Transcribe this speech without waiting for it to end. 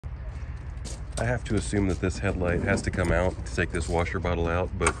I have to assume that this headlight has to come out to take this washer bottle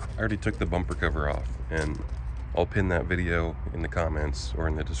out, but I already took the bumper cover off, and I'll pin that video in the comments or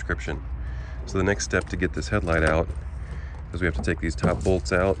in the description. So the next step to get this headlight out is we have to take these top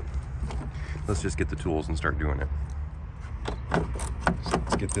bolts out. Let's just get the tools and start doing it. So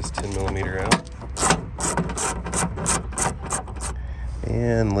let's get this 10mm out.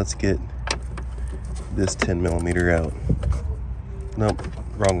 And let's get this 10mm out. Nope,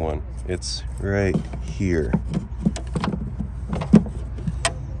 wrong one. It's right here.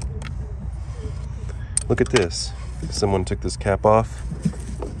 Look at this. Someone took this cap off,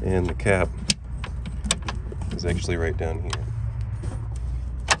 and the cap is actually right down here.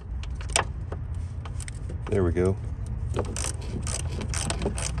 There we go.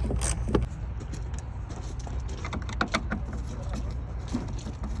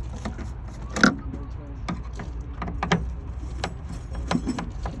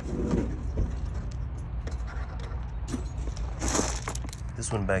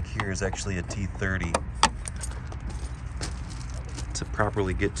 This one back here is actually a T30. To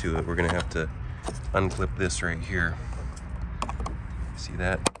properly get to it, we're gonna have to unclip this right here. See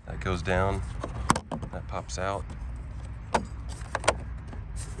that? That goes down, that pops out.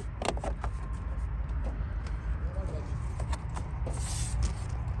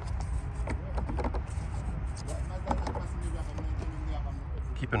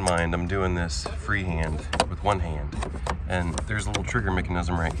 Keep in mind, I'm doing this freehand with one hand, and there's a little trigger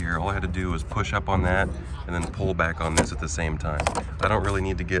mechanism right here. All I had to do was push up on that and then pull back on this at the same time. I don't really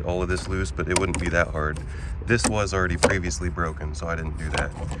need to get all of this loose, but it wouldn't be that hard. This was already previously broken, so I didn't do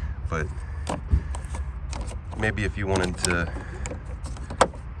that. But maybe if you wanted to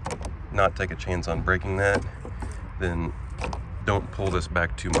not take a chance on breaking that, then don't pull this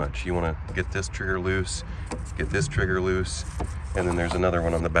back too much. You want to get this trigger loose, get this trigger loose, and then there's another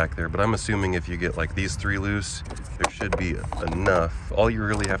one on the back there. But I'm assuming if you get like these three loose, there should be enough. All you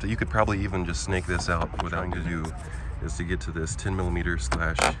really have to, you could probably even just snake this out. What I'm going to do is to get to this 10mm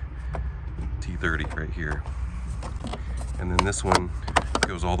 / T30 right here. And then this one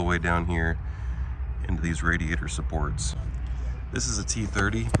goes all the way down here into these radiator supports. This is a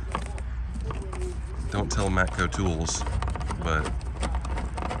T30. Don't tell Matco Tools, but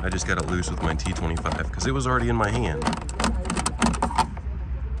I just got it loose with my T25 because it was already in my hand.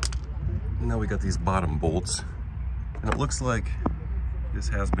 Now we got these bottom bolts, and it looks like this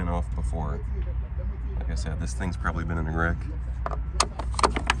has been off before. Like I said, this thing's probably been in a wreck. So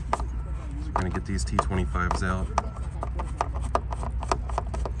we're gonna get these T25s out.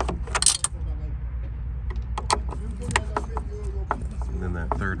 And then that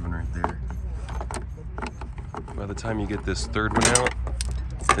third one right there. By the time you get this third one out,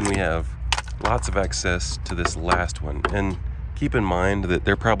 then we have lots of access to this last one. And keep in mind that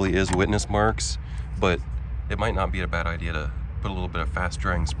there probably is witness marks, but it might not be a bad idea to put a little bit of fast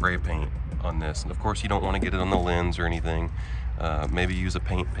drying spray paint on this. And of course you don't want to get it on the lens or anything. Maybe use a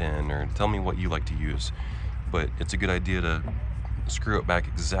paint pen, or tell me what you like to use. But it's a good idea to screw it back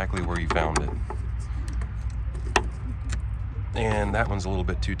exactly where you found it. And that one's a little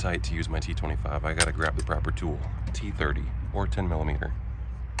bit too tight to use my T25. I gotta grab the proper tool, T30 or 10mm.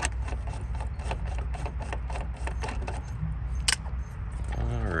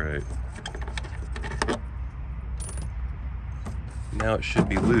 Alright. Now it should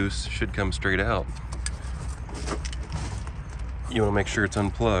be loose, should come straight out. You want to make sure it's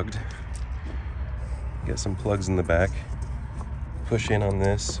unplugged. Get some plugs in the back. Push in on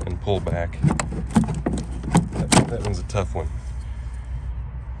this and pull back. That one's a tough one.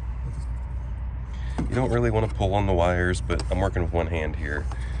 You don't really want to pull on the wires, but I'm working with one hand here.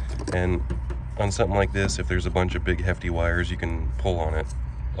 And on something like this, if there's a bunch of big hefty wires, you can pull on it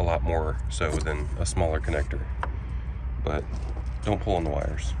a lot more so than a smaller connector. But don't pull on the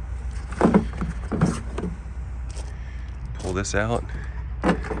wires. Pull this out.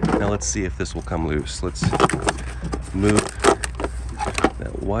 Now let's see if this will come loose. Let's move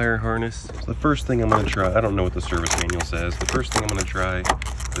that wire harness. So the first thing I'm going to try, I don't know what the service manual says. The first thing I'm going to try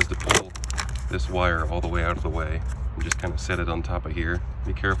is to pull this wire all the way out of the way and just kind of set it on top of here.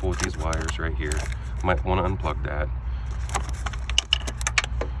 Be careful with these wires right here. Might want to unplug that.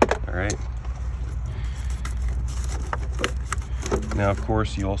 All right. Now, of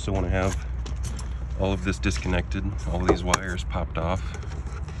course, you also want to have all of this disconnected, all of these wires popped off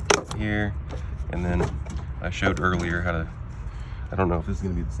here. And then I showed earlier how to, I don't know if this is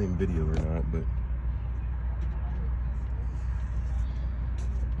going to be the same video or not, but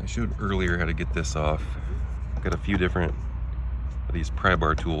I showed earlier how to get this off. I've got a few different of these pry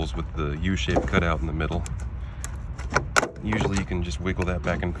bar tools with the U-shape cutout in the middle. Usually you can just wiggle that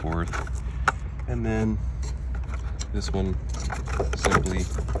back and forth And then this one simply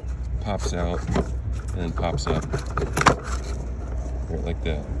pops out and then pops up, right like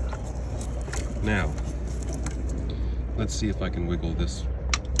that. Now, let's see if I can wiggle this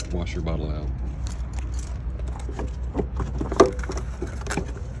washer bottle out.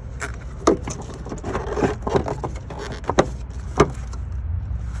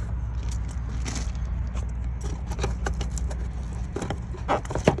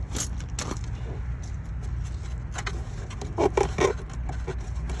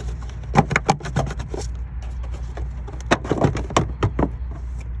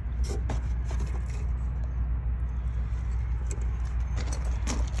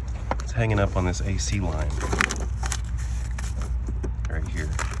 Hanging up on this AC line right here.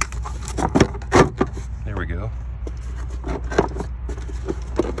 There we go.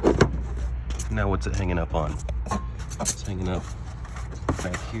 Now what's it hanging up on? It's hanging up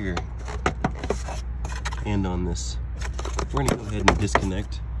right here and on this. We're gonna go ahead and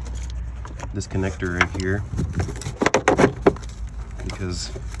disconnect this connector right here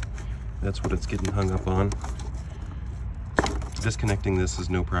because that's what it's getting hung up on. Disconnecting this is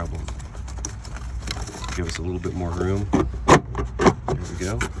no problem. Give us a little bit more room. There we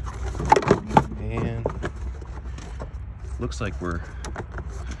go. And looks like we're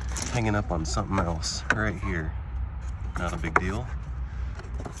hanging up on something else right here. Not a big deal.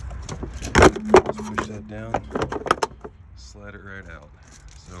 Just push that down, slide it right out.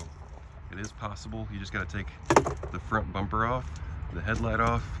 So it is possible. You just got to take the front bumper off, the headlight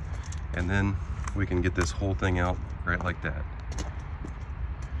off, and then we can get this whole thing out right like that.